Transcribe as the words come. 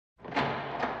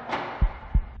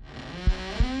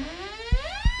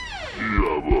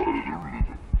It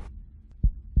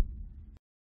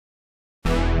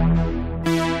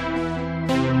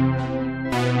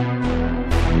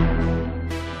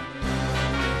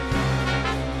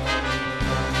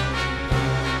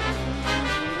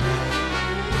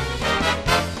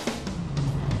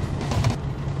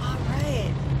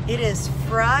is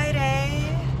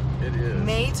Friday, It is.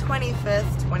 May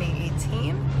 25th,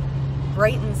 2018.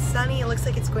 Bright and sunny. It looks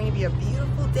like it's going to be a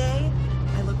beautiful day.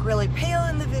 I look really pale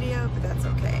in the video, but that's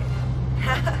okay.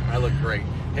 I look great.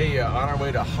 Hey, on our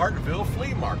way to Hartville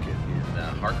Flea Market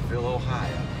in Hartville,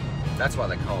 Ohio. That's why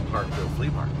they call it Hartville Flea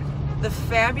Market. The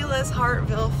fabulous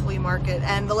Hartville Flea Market.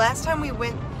 And the last time we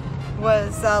went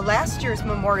was last year's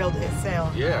Memorial Day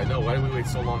sale. Yeah, I know. Why did we wait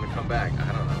so long to come back?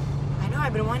 I don't know. I know,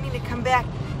 I've been wanting to come back.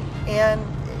 And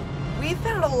we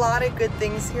found a lot of good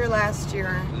things here last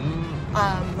year.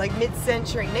 Like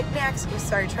mid-century knickknacks. I'm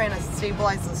sorry, trying to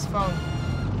stabilize this phone.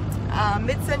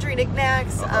 Mid-century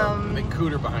knickknacks. Big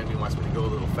Cooter behind me wants me to go a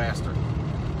little faster.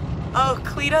 Oh,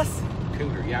 Cletus?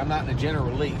 Cooter. Yeah, I'm not in a general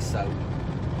release, so.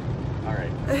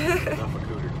 Alright. Enough of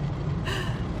Cooter.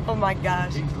 Oh my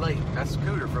gosh. He's late. That's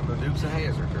Cooter from the Dukes of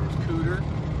Hazzard. There was Cooter,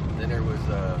 then there was,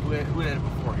 who had it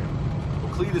before him?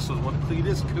 Well, Cletus was one.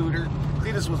 Cletus, Cooter.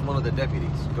 Cletus was one of the deputies.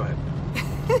 Go ahead.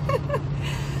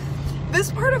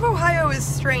 This part of Ohio is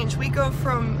strange. We go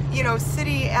from, you know,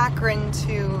 city Akron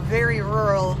to very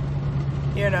rural,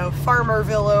 you know,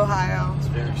 Farmerville, Ohio. It's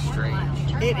very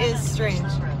strange. It is strange.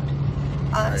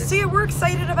 Right. So yeah, we're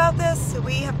excited about this.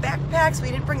 We have backpacks. We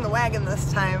didn't bring the wagon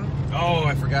this time. Oh,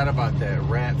 I forgot about that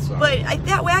rat song. But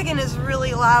that wagon is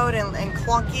really loud and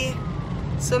clunky.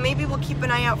 So maybe we'll keep an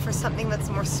eye out for something that's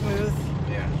more smooth.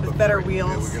 Yeah, with better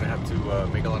wheels. Yeah, we're gonna have to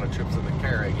make a lot of trips in the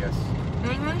car, I guess.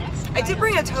 I did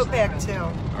bring a tote bag too.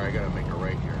 All right, I gotta make a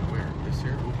right here. Where? This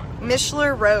here?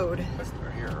 Mishler Road. That's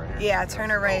right here, right here. Yeah,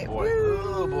 turn her right. Oh boy.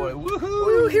 Oh boy. Woohoo!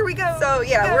 Woo, here we go. So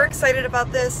yeah, we're excited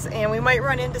about this, and we might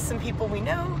run into some people we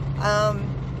know.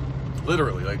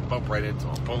 Literally, like bump right into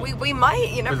them. Boom. We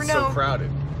might. You never It's know. so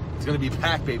crowded. It's gonna be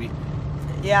packed, baby.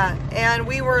 Yeah, and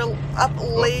we were up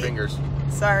late. Fingers.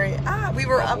 Sorry. We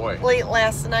were up late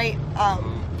last night.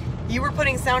 You were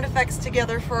putting sound effects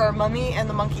together for our Mummy and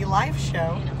the Monkey live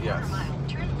show. Yes.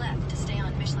 Turn left to stay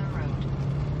on Mishler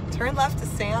Road. Turn left to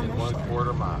stay on Mishler.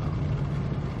 1/4 mile.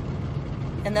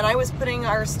 And then I was putting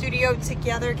our studio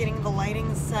together, getting the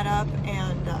lighting set up,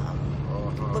 and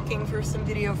looking for some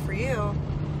video for you.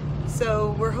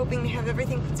 So we're hoping to have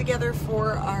everything put together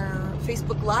for our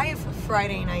Facebook Live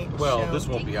Friday night show. Well, this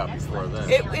won't be out before then.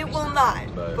 It will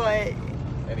not, but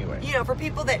anyway. You know, for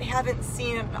people that haven't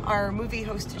seen our movie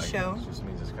hosted show, it just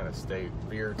means it's kind of stay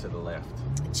veer to the left.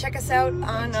 Check us out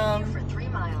on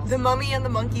the Mummy and the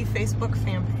Monkey Facebook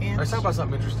fan page. Let's talk about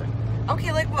something interesting.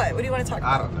 Okay, like what? What do you want to talk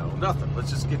about? I don't know. Nothing. Let's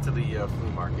just get to the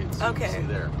flea market. See Okay. what we see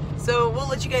there. So we'll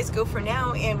let you guys go for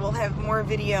now, and we'll have more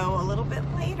video a little bit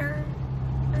later.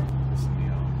 This is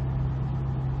the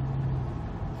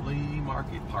flea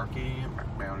market parking.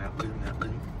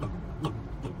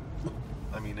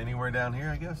 I mean, anywhere down here,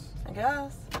 I guess. I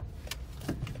guess.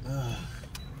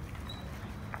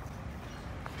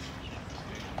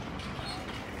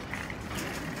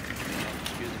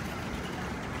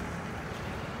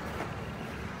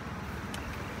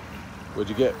 What'd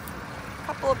you get? A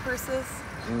couple of purses.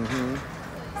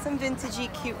 Some vintagey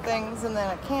cute things, and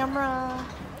then a camera.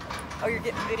 Oh, you're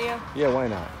getting video? Yeah, why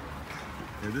not?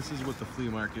 Yeah, this is what the flea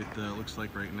market looks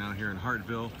like right now here in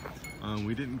Hartville.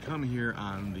 We didn't come here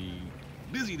on the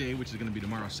busy day, which is going to be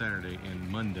tomorrow, Saturday,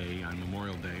 and Monday on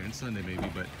Memorial Day, and Sunday maybe,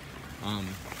 but a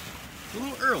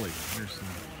little early. There's some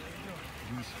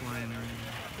geese flying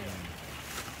around.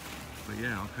 But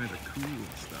yeah, all kinds of cool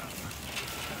stuff.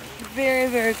 Very,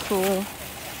 very cool.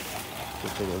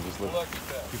 Just look at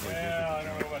that. Yeah, I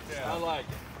don't know about that. I like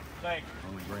it. Thank you.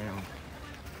 On the ground.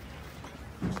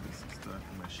 There's some stuff,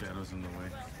 and my shadow's in the way.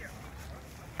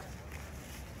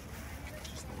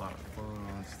 Just a lot of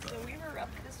fun stuff. So we were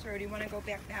up this road. You want to go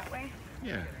back that way?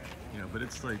 Yeah, but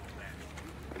it's like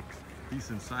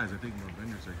decent size. I think more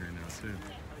vendors are here now too.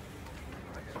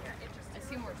 I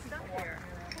see more stuff here.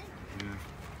 Yeah,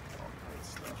 all that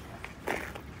stuff.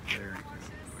 Very cool.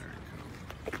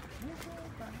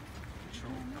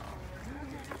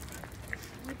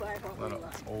 A lot of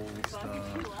old stuff.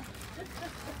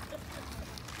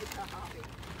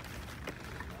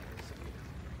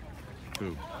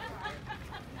 Ooh.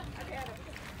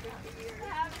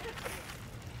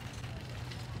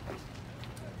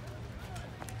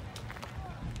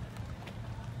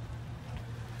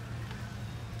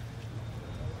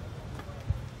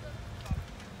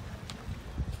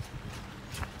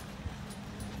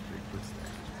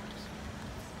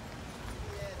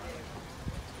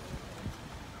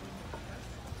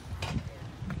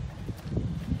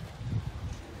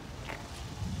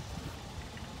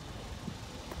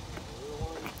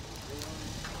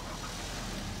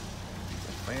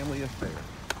 family affair.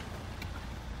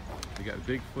 We got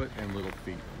Bigfoot and Little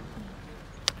Feet.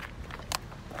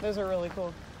 Those are really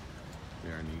cool. They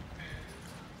are neat.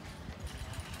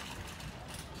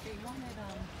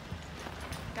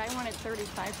 Guy wanted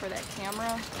 $35 for that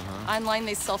camera. Online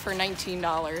they sell for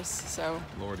 $19. So.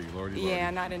 Lordy. Yeah,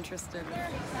 not interested.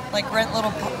 Like rent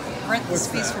the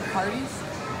space for parties.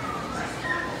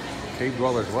 Cave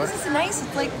Dwellers, what? This is nice.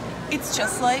 It's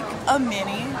just like a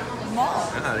mini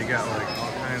mall. Yeah, they got like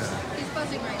all kind of. He's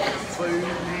buzzing right now. Food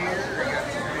here.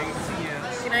 Got some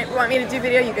ATMs. Can I want me to do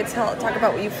video? You could talk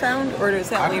about what you found, or is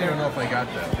that I don't later? even know if I got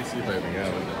that. Let me see if I even got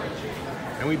it.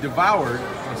 And we devoured.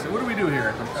 So what do we do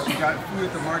here? We got food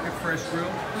at the Market Fresh Grill.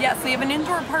 Yes, they have an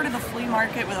indoor part of the flea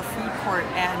market with a food court,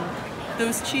 and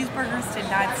those cheeseburgers did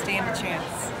not stand a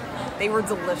chance. They were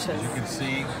delicious. As you can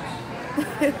see,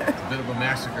 it's a bit of a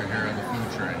massacre here on the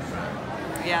food train.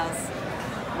 Yes,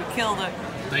 we killed it.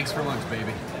 Thanks for lunch,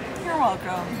 baby. You're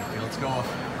welcome. Okay, let's go out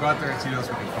there and see what else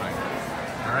we can find.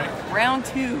 All right? Round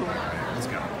 2. All right, let's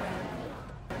go.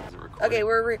 Is it recording? Okay,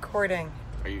 we're recording.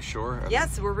 Are you sure?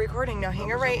 Yes, we're recording. Now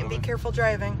hang a right and be careful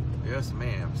driving. Yes,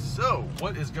 ma'am. So,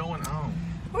 what is going on?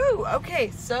 Woo! Okay,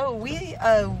 so we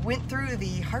went through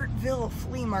the Hartville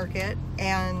Flea Market,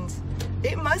 and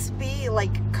it must be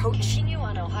like Coach. Continue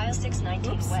on Ohio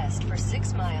 619 West for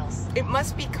 6 miles. It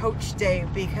must be Coach Day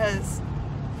because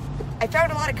I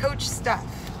found a lot of Coach stuff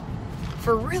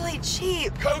for really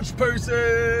cheap. Coach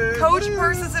purses! Coach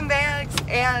purses and bags,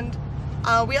 and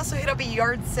we also hit up a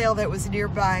yard sale that was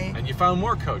nearby. And you found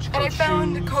more Coach And I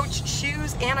found shoes. Coach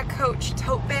shoes and a Coach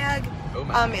tote bag. Oh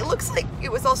my. It looks like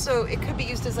it could be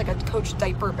used as like a Coach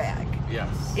diaper bag. Yes.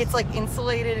 It's like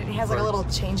insulated and it has like a little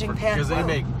changing pad. Because they Whoa.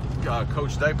 make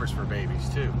Coach diapers for babies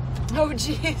too. Oh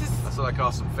jeez. That's what I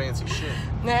call some fancy shit.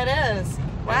 That is.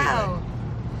 Wow.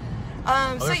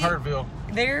 Oh, So there's Hartville.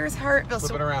 there's Hartville. Flip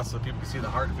So it around so people can see the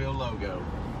Hartville logo.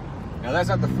 Now that's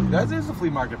not that is the flea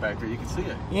market back there. You can see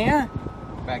it. yeah,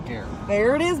 Back there.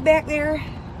 there it is back there.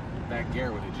 Back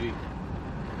there with a G.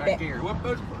 Back there.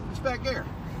 It's back there.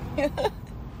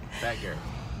 Back there.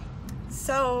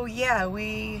 So yeah,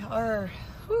 we are.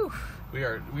 Whew. We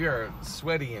are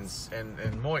sweaty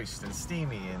and moist and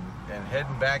steamy and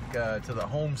heading back to the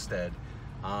homestead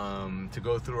to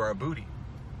go through our booty.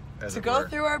 To go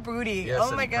through our booty. Yes,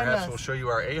 Oh my and perhaps we'll goodness. show you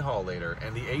our A haul later,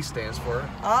 and the A stands for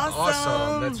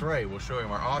Awesome. That's right. We'll show you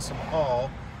our awesome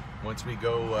haul once we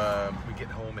go. We get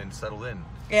home and settle in.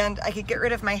 And I could get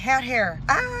rid of my hat hair.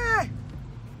 Ah!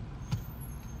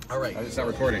 All right. It's not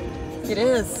recording. It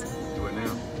is. Do it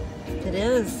now. It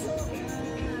is.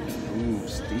 Ooh,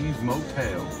 Steve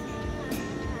Motel.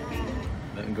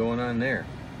 Nothing going on there.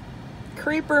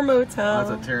 Creeper Motel.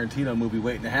 That's a Tarantino movie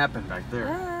waiting to happen right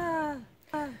there.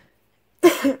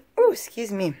 Oh,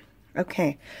 excuse me.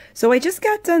 Okay, so I just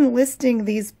got done listing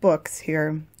these books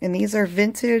here, and these are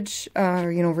vintage,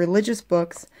 religious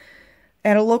books.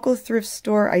 At a local thrift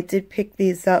store, I did pick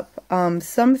these up.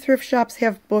 Some thrift shops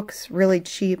have books really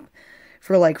cheap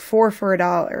for like $4 for $1,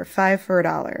 $5 for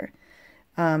 $1.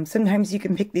 Sometimes you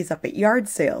can pick these up at yard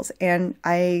sales, and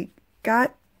I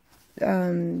got,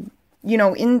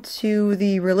 into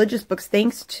the religious books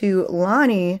thanks to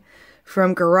Lonnie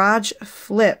from Garage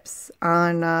Flips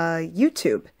on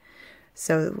YouTube.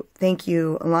 So thank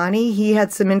you, Lonnie. He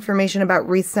had some information about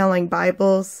reselling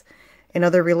Bibles and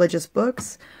other religious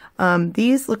books.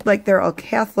 These look like they're all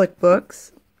Catholic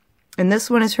books. And this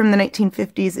one is from the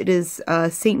 1950s. It is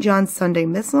St. John's Sunday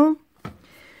Missal.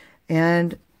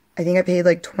 And I think I paid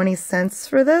like 20 cents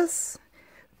for this.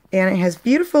 And it has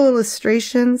beautiful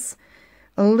illustrations,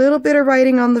 a little bit of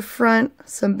writing on the front,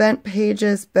 some bent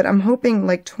pages, but I'm hoping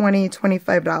like $20,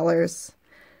 $25.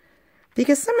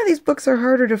 Because some of these books are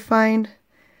harder to find.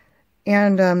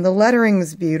 And the lettering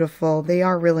is beautiful. They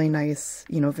are really nice,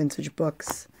 vintage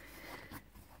books.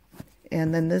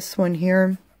 And then this one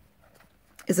here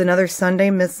is another Sunday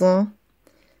Missal.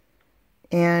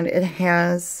 And it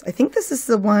has, I think this is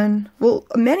the one, well,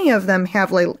 many of them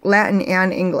have like Latin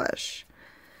and English.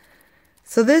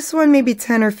 So this one maybe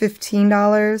 $10 or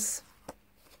 $15.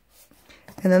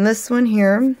 And then this one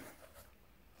here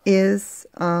is,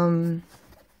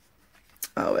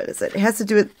 what is it? It has to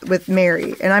do with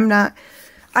Mary. And I'm not,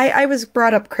 I was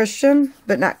brought up Christian,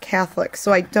 but not Catholic.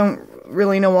 So I don't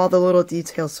really know all the little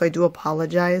details. So I do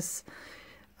apologize.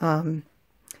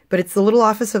 But it's the Little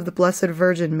Office of the Blessed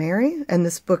Virgin Mary. And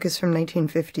this book is from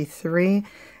 1953.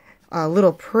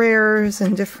 Little prayers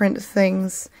and different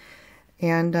things.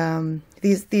 And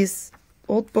these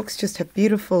old books just have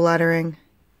beautiful lettering.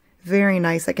 Very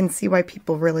nice. I can see why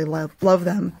people really love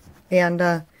them.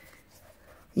 And,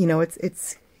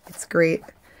 it's great.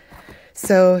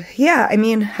 So yeah, I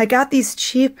mean, I got these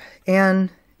cheap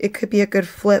and it could be a good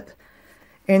flip,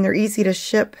 and they're easy to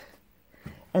ship.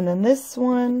 And then this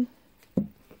one,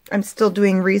 I'm still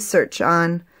doing research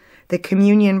on the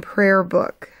communion prayer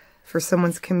book for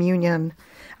someone's communion.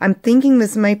 I'm thinking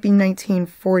this might be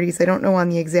 1940s. I don't know on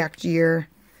the exact year.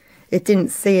 It didn't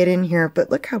say it in here,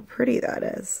 but look how pretty that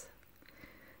is.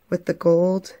 With the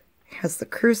gold, it has the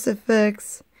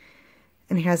crucifix,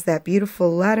 and it has that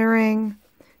beautiful lettering.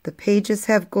 The pages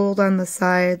have gold on the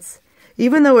sides.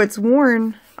 Even though it's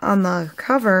worn on the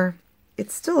cover,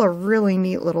 it's still a really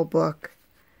neat little book.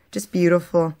 Just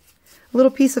beautiful. A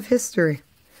little piece of history.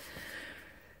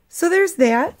 So there's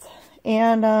that.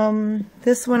 And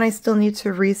this one I still need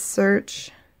to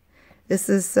research. This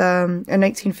is a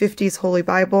 1950s Holy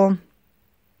Bible.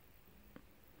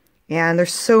 And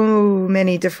there's so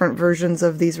many different versions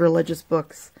of these religious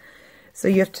books. So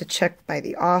you have to check by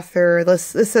the author. This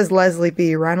says Leslie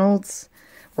B. Reynolds,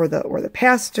 or the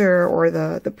pastor, or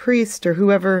the priest, or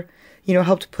whoever, you know,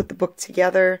 helped put the book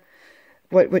together.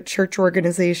 What church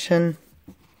organization.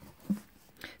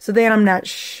 So that I'm not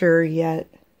sure yet.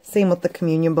 Same with the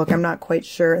communion book, I'm not quite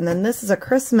sure. And then this is a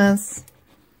Christmas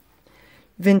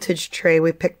vintage tray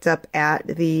we picked up at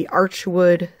the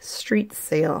Archwood street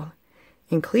sale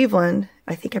in Cleveland.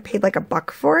 I think I paid like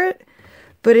 $1 for it,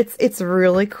 but it's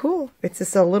really cool. It's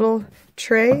just a little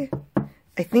tray.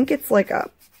 I think it's like a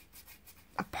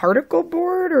particle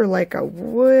board or like a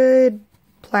wood,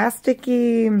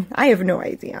 plasticky, I have no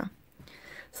idea.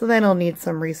 So then I'll need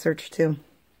some research too.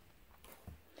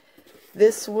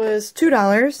 This was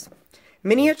 $2.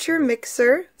 Miniature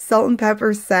mixer, salt and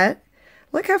pepper set.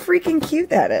 Look how freaking cute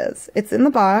that is. It's in the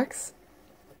box.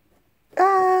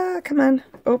 Ah, come on,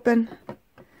 open.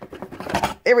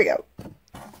 There we go.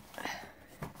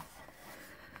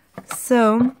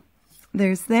 So,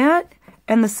 there's that.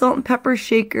 And the salt and pepper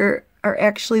shaker are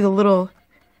actually the little,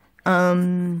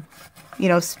 you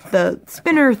know, the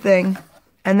spinner thing.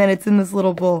 And then it's in this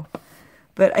little bowl.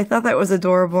 But I thought that was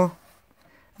adorable.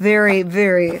 Very,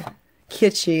 very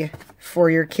kitschy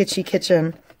for your kitschy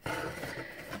kitchen.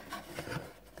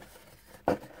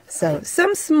 So,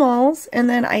 some smalls, and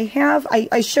then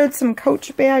I showed some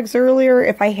Coach bags earlier.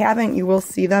 If I haven't, you will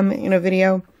see them in a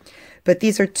video. But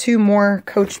these are 2 more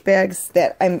Coach bags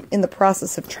that I'm in the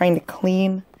process of trying to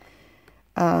clean.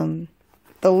 The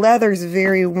leather's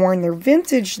very worn. They're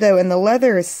vintage, though, and the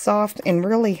leather is soft and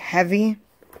really heavy.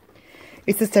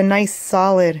 It's just a nice,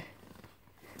 solid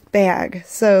bag.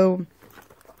 So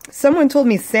someone told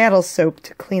me saddle soap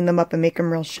to clean them up and make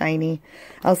them real shiny.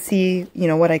 I'll see, you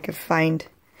know, what I could find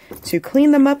to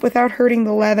clean them up without hurting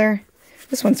the leather.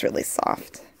 This one's really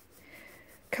soft.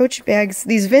 Coach bags.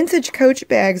 These vintage Coach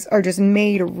bags are just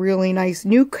made really nice.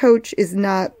 New Coach is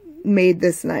not made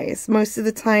this nice. Most of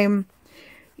the time,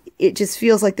 it just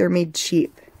feels like they're made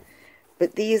cheap.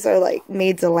 But these are like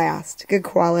made to last. Good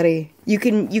quality. You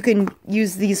can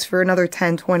use these for another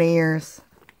 10, 20 years.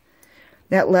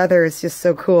 That leather is just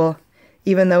so cool.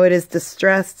 Even though it is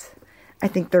distressed, I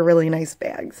think they're really nice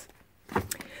bags.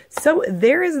 So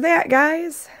there is that,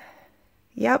 guys.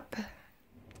 Yep.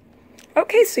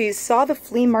 Okay, so you saw the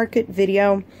flea market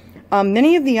video.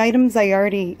 Many of the items I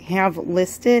already have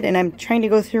listed, and I'm trying to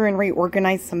go through and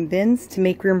reorganize some bins to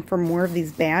make room for more of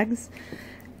these bags.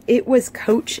 It was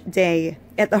Coach Day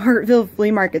at the Hartville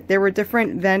Flea Market. There were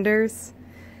different vendors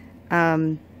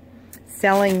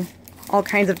selling all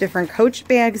kinds of different Coach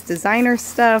bags, designer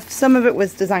stuff. Some of it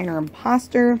was designer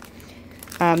imposter.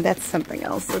 That's something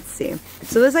else. Let's see.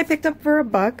 So this I picked up for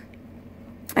 $1.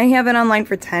 I have it online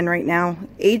for 10 right now.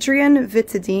 Adrian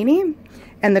Vittadini.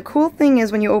 And the cool thing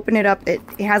is when you open it up, it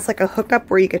has like a hookup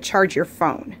where you could charge your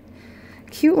phone.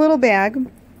 Cute little bag.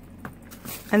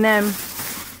 And then,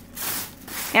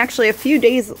 actually a few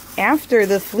days after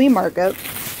the flea market,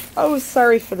 oh,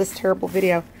 sorry for this terrible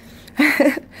video.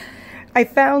 I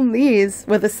found these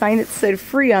with a sign that said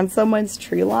free on someone's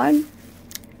tree lawn.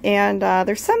 And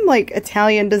there's some like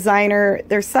Italian designer.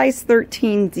 They're size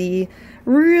 13D.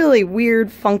 Really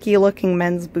weird, funky looking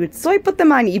men's boots. So I put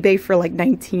them on eBay for like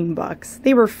 19 bucks.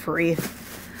 They were free.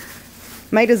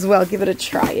 Might as well give it a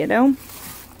try, you know?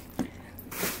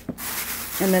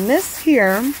 And then this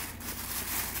here,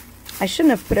 I shouldn't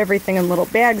have put everything in little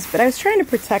bags, but I was trying to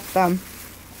protect them.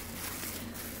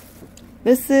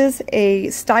 This is a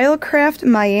Stylecraft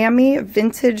Miami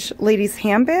vintage ladies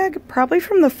handbag, probably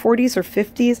from the 40s or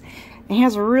 50s. It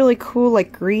has really cool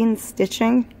like green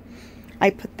stitching. I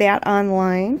put that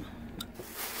online.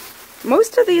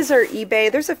 Most of these are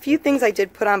eBay. There's a few things I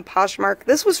did put on Poshmark.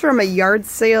 This was from a yard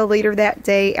sale later that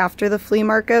day after the flea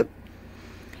market.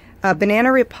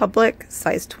 Banana Republic,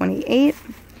 size 28.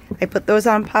 I put those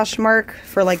on Poshmark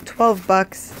for like 12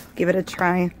 bucks. Give it a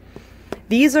try.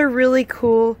 These are really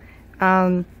cool.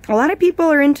 A lot of people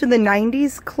are into the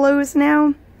 90s clothes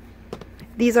now.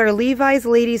 These are Levi's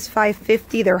Ladies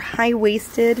 550. They're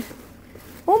high-waisted,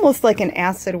 almost like an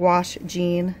acid wash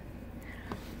jean.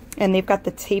 And they've got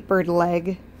the tapered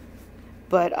leg.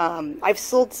 But I've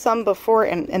sold some before,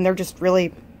 and they're just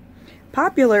really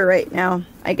popular right now.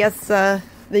 I guess the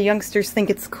youngsters think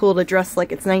it's cool to dress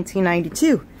like it's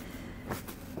 1992.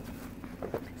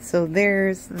 So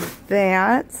there's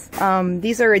that.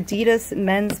 These are Adidas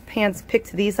men's pants.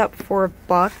 Picked these up for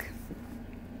 $1.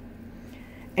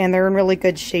 And they're in really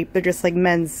good shape. They're just like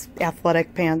men's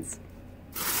athletic pants.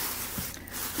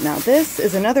 Now this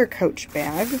is another Coach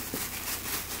bag.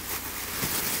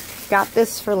 Got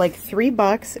this for like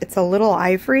 $3. It's a little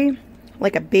ivory,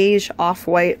 like a beige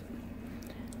off-white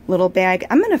little bag.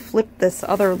 I'm going to flip this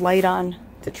other light on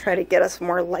to try to get us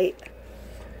more light.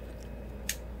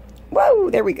 Whoa,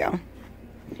 there we go.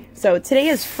 So today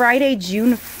is Friday,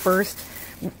 June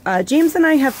 1st. James and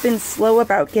I have been slow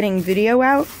about getting video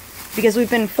out because we've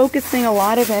been focusing a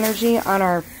lot of energy on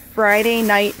our Friday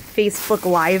night Facebook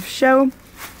Live show.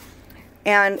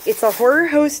 And it's a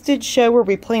horror-hosted show where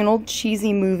we play an old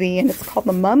cheesy movie, and it's called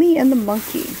The Mummy and the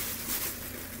Monkey.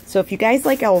 So if you guys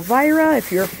like Elvira,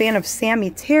 if you're a fan of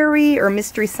Sammy Terry or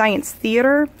Mystery Science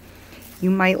Theater, you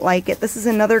might like it. This is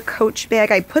another Coach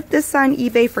bag. I put this on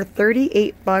eBay for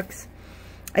 38 bucks.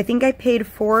 I think I paid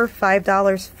 $4 or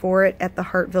 $5 for it at the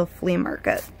Hartville Flea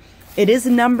Market. It is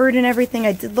numbered and everything.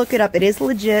 I did look it up. It is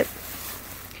legit.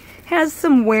 Has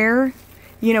some wear.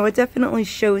 You know, it definitely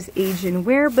shows age and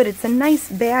wear, but it's a nice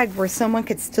bag where someone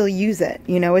could still use it.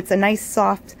 You know, it's a nice,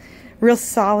 soft, real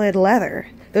solid leather.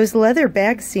 Those leather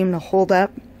bags seem to hold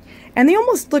up. And they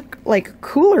almost look like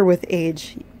cooler with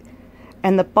age.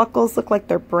 And the buckles look like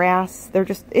they're brass. They're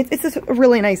just, it's just a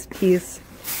really nice piece.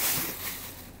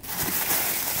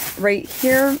 Right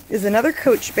here is another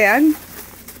Coach bag.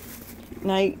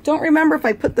 And I don't remember if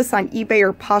I put this on eBay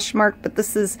or Poshmark, but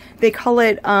this is, they call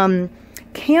it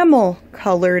camel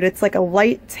colored. It's like a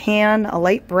light tan, a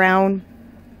light brown.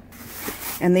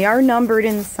 And they are numbered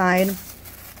inside.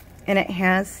 And it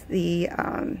has the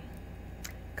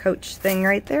Coach thing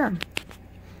right there.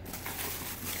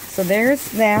 So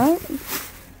there's that.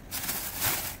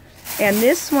 And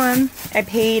this one I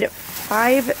paid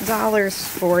 $5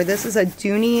 for. This is a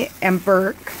Dooney and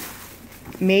Burke.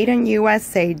 Made in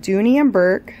USA. Dooney and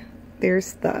Burke.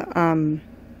 There's the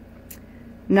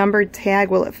numbered tag.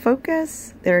 Will it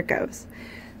focus? There it goes.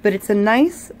 But it's a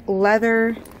nice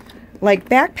leather, like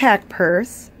backpack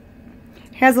purse.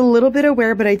 Has a little bit of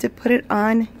wear, but I did put it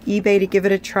on eBay to give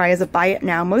it a try as a buy it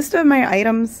now. Most of my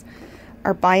items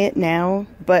are buy it now,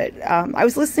 but I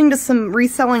was listening to some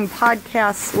reselling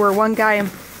podcasts where one guy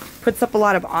puts up a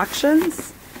lot of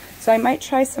auctions, so I might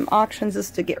try some auctions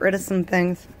just to get rid of some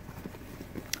things.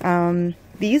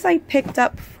 These I picked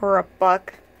up for $1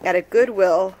 at a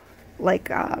Goodwill like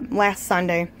last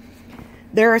Sunday.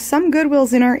 There are some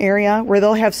Goodwills in our area where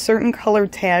they'll have certain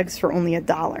colored tags for only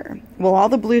 $1. Well, all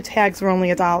the blue tags were only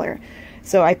 $1.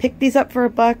 So I picked these up for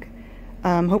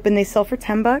 $1, hoping they sell for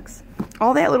 10 bucks.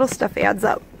 All that little stuff adds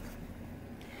up.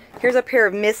 Here's a pair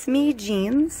of Miss Me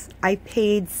jeans. I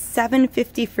paid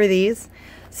 $7.50 for these.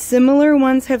 Similar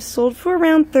ones have sold for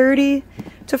around $30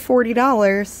 to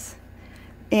 $40.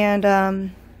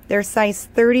 And they're size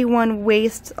 31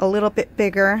 waist, a little bit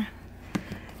bigger.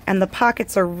 And the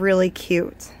pockets are really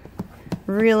cute.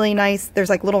 Really nice. There's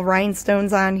like little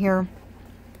rhinestones on here.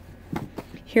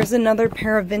 Here's another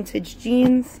pair of vintage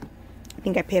jeans. I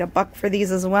think I paid $1 for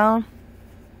these as well.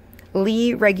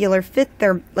 Lee regular fit.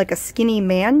 They're like a skinny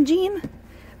man jean,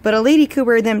 but a lady could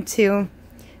wear them too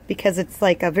because it's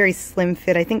like a very slim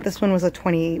fit. I think this one was a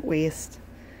 28 waist.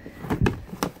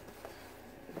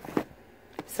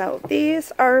 So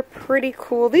these are pretty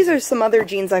cool. These are some other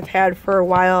jeans I've had for a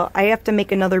while. I have to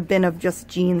make another bin of just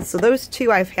jeans. So those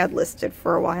two I've had listed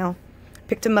for a while.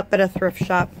 Picked them up at a thrift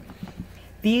shop.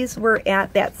 These were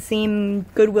at that same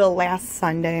Goodwill last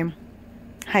Sunday.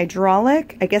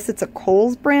 Hydraulic. I guess it's a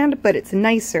Kohl's brand, but it's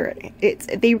nicer.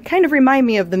 They kind of remind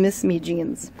me of the Miss Me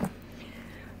jeans.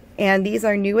 And these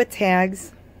are new at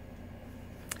tags.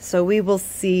 So we will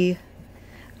see.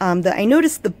 I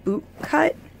noticed the boot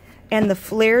cut and the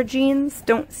flare jeans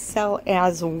don't sell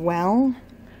as well,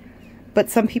 but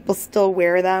some people still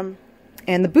wear them.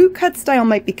 And the boot cut style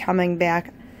might be coming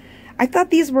back. I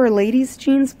thought these were ladies'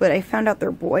 jeans, but I found out they're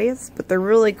boys. But they're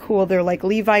really cool. They're like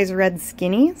Levi's red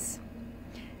skinnies.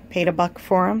 Paid $1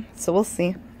 for them, so we'll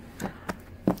see.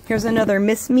 Here's another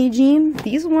Miss Me jean.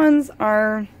 These ones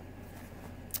are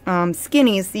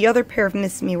skinnies. The other pair of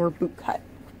Miss Me were boot cut.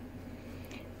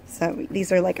 So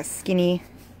these are like a skinny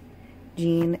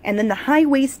jean. And then the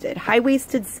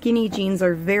high-waisted skinny jeans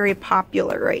are very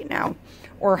popular right now.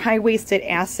 Or high-waisted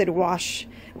acid wash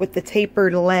with the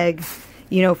tapered leg,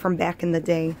 you know, from back in the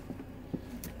day.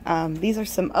 These are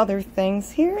some other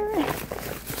things here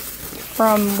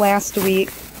from last week.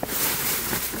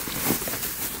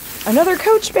 Another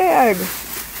Coach bag.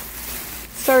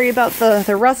 Sorry about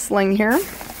the rustling here.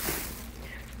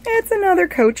 It's another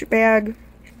Coach bag.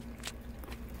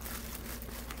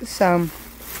 So,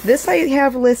 this I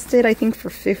have listed, I think, for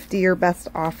 $50 or best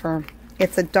offer.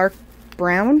 It's a dark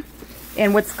brown.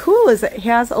 And what's cool is it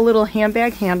has a little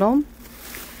handbag handle.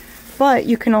 But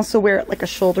you can also wear it like a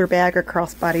shoulder bag or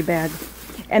crossbody bag.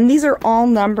 And these are all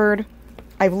numbered.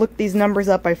 I've looked these numbers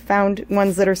up. I found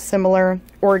ones that are similar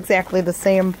or exactly the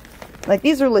same. Like,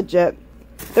 these are legit.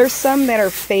 There's some that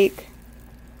are fake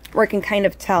where I can kind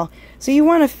of tell. So you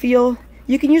want to feel,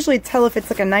 you can usually tell if it's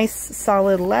like a nice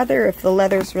solid leather, if the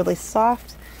leather's really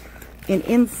soft. And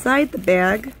inside the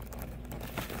bag,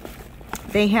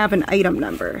 they have an item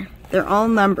number. They're all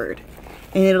numbered.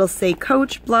 And it'll say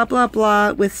Coach blah blah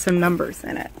blah with some numbers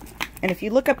in it. And if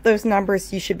you look up those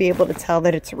numbers, you should be able to tell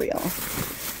that it's real.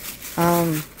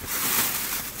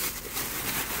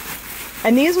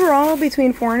 And these were all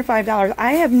between $4 and $5.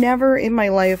 I have never in my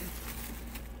life,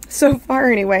 so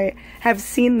far anyway, have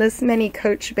seen this many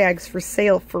Coach bags for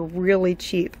sale for really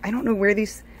cheap. I don't know where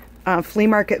these flea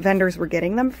market vendors were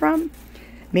getting them from.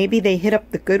 Maybe they hit up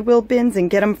the Goodwill bins and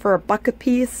get them for $1 a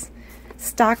piece,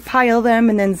 stockpile them,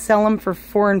 and then sell them for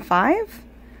 $4 and $5.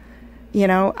 You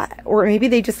know, or maybe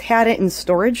they just had it in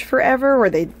storage forever, or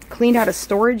they cleaned out a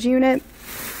storage unit.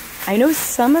 I know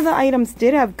some of the items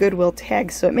did have Goodwill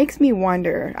tags, so it makes me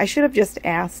wonder. I should have just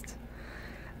asked.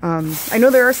 I know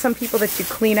there are some people that you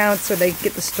clean out so they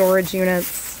get the storage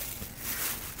units.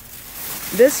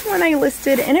 This one I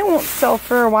listed, and it won't sell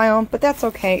for a while, but that's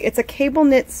okay. It's a cable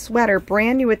knit sweater,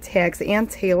 brand new with tags, and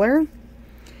tailor.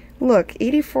 Look,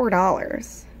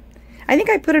 $84. I think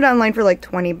I put it online for like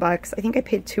 20 bucks. I think I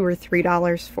paid $2 or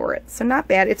 $3 for it. So not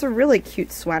bad. It's a really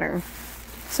cute sweater.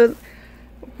 So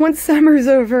once summer's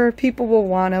over, people will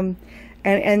want them.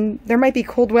 And there might be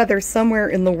cold weather somewhere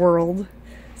in the world.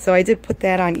 So I did put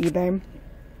that on eBay.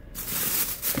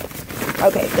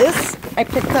 Okay, this I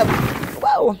picked up,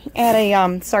 whoa, at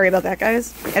a, sorry about that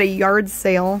guys, at a yard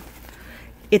sale.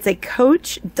 It's a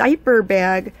Coach diaper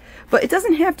bag. But it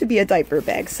doesn't have to be a diaper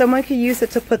bag. Someone could use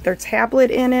it to put their tablet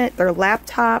in it, their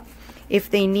laptop, if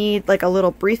they need like a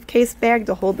little briefcase bag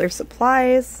to hold their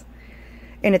supplies.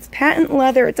 And it's patent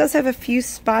leather. It does have a few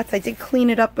spots. I did clean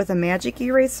it up with a magic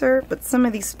eraser, but some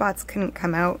of these spots couldn't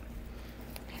come out.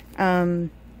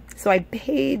 So I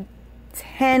paid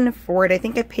 $10 for it. I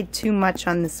think I paid too much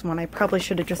on this one. I probably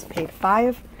should have just paid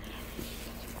 $5.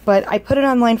 But I put it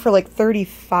online for like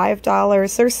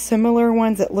 $35. There's similar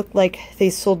ones that look like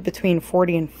they sold between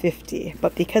 $40 and $50.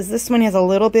 But because this one has a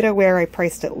little bit of wear, I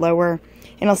priced it lower.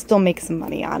 And I'll still make some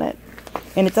money on it.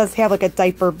 And it does have like a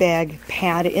diaper bag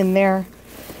pad in there.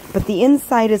 But the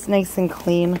inside is nice and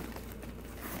clean.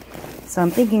 So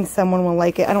I'm thinking someone will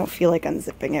like it. I don't feel like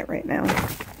unzipping it right now.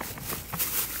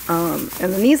 And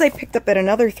then these I picked up at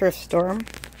another thrift store.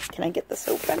 Can I get this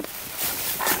open?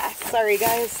 Sorry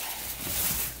guys.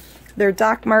 They're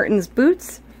Doc Martens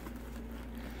boots.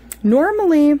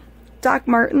 Normally, Doc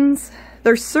Martens,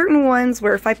 there's certain ones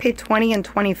where if I paid $20 and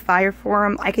 $25 for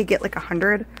them, I could get like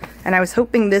 $100. And I was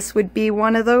hoping this would be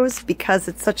one of those because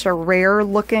it's such a rare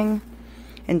looking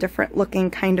and different looking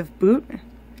kind of boot.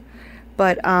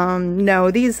 But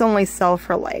no, these only sell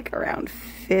for like around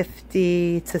 $50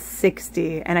 to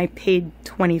 $60 and I paid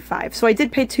 $25. So I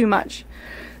did pay too much.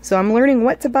 So I'm learning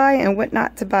what to buy and what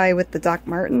not to buy with the Doc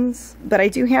Martens. But I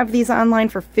do have these online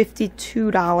for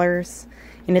 $52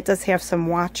 and it does have some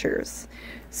watchers.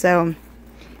 So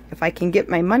if I can get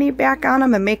my money back on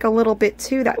them and make a little bit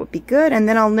too, that would be good. And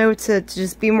then I'll know to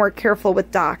just be more careful with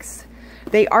Docs.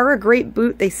 They are a great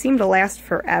boot. They seem to last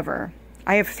forever.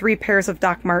 I have 3 pairs of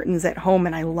Doc Martens at home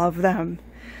and I love them.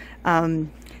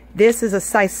 This is a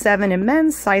size 7 in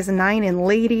men's, size 9 in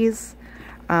ladies.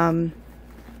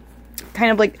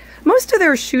 Kind of like, most of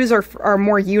their shoes are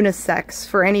more unisex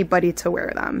for anybody to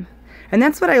wear them. And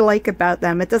that's what I like about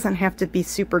them. It doesn't have to be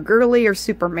super girly or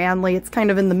super manly. It's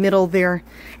kind of in the middle there.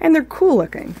 And they're cool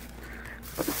looking.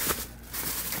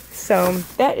 So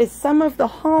that is some of the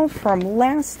haul from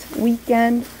last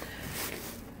weekend.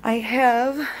 I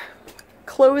have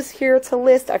clothes here to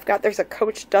list. There's a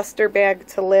Coach duster bag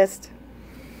to list.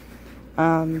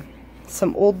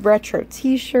 Some old retro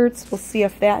t-shirts. We'll see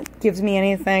if that gives me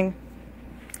anything.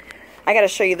 I gotta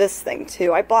show you this thing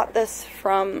too. I bought this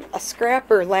from a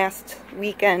scrapper last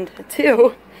weekend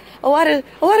too. a lot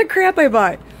of crap I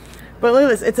bought. But look at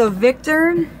this. It's a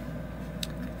Victor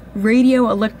Radio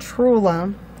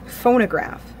Electrola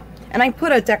phonograph. And I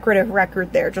put a decorative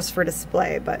record there just for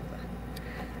display,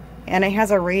 and it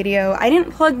has a radio. I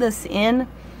didn't plug this in,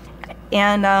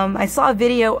 and I saw a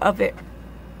video of it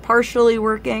partially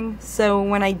working, so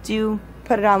when I do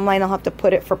put it online, I'll have to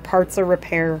put it for parts or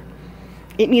repair.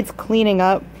 It needs cleaning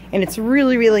up, and it's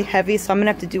really, really heavy, so I'm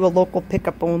gonna have to do a local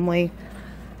pickup only.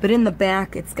 But in the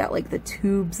back, it's got like the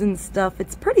tubes and stuff.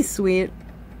 It's pretty sweet.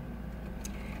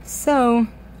 So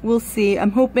we'll see.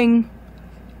 I'm hoping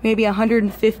maybe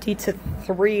 150 to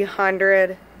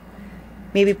 300.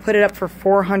 Maybe put it up for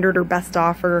 400 or best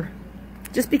offer.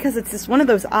 Just because it's just one of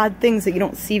those odd things that you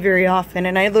don't see very often.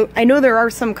 And I know there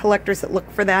are some collectors that look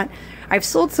for that. I've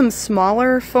sold some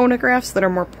smaller phonographs that are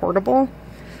more portable,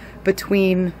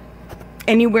 between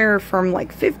anywhere from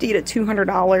like $50 to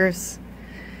 $200,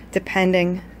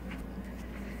 depending.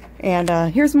 And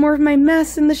here's more of my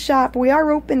mess in the shop. We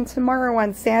are open tomorrow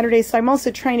on Saturday, so I'm also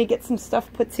trying to get some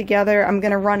stuff put together. I'm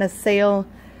going to run a sale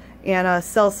and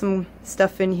sell some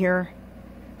stuff in here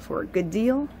for a good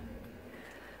deal.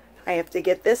 I have to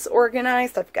get this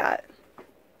organized. I've got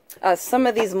some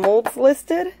of these molds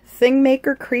listed.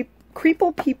 Thingmaker,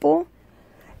 Creeple People,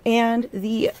 and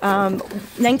the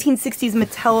 1960s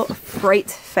Mattel Fright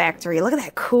Factory. Look at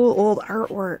that cool old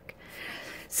artwork.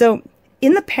 So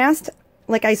in the past,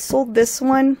 like, I sold this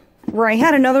one where I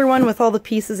had another one with all the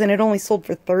pieces and it only sold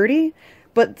for 30,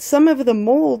 but some of the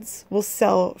molds will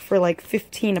sell for like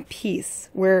 15 a piece,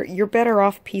 where you're better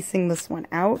off piecing this one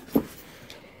out.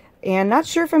 And not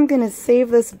sure if I'm going to save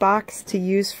this box to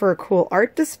use for a cool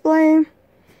art display,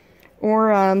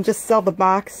 or just sell the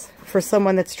box for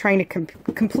someone that's trying to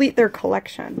complete their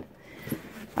collection.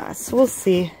 So we'll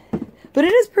see. But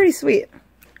it is pretty sweet.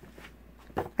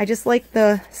 I just like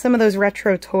some of those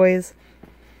retro toys.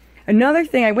 Another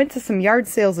thing, I went to some yard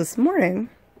sales this morning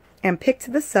and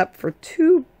picked this up for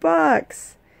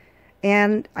 $2.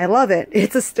 And I love it.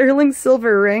 It's a sterling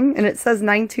silver ring, and it says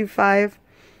 925,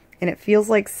 and it feels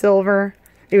like silver.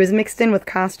 It was mixed in with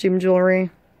costume jewelry.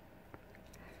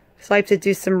 So I have to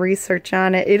do some research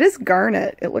on it. It is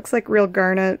garnet. It looks like real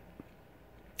garnet.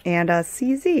 And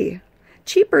CZ.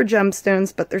 Cheaper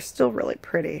gemstones, but they're still really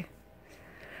pretty.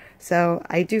 So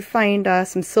I do find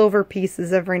some silver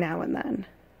pieces every now and then.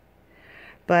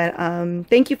 But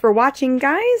thank you for watching,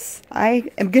 guys.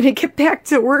 I am going to get back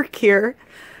to work here.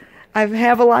 I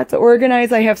have a lot to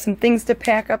organize. I have some things to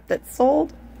pack up that's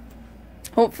sold.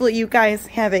 Hopefully you guys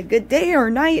have a good day or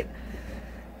night.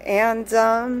 And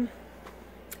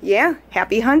yeah,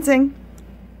 happy hunting.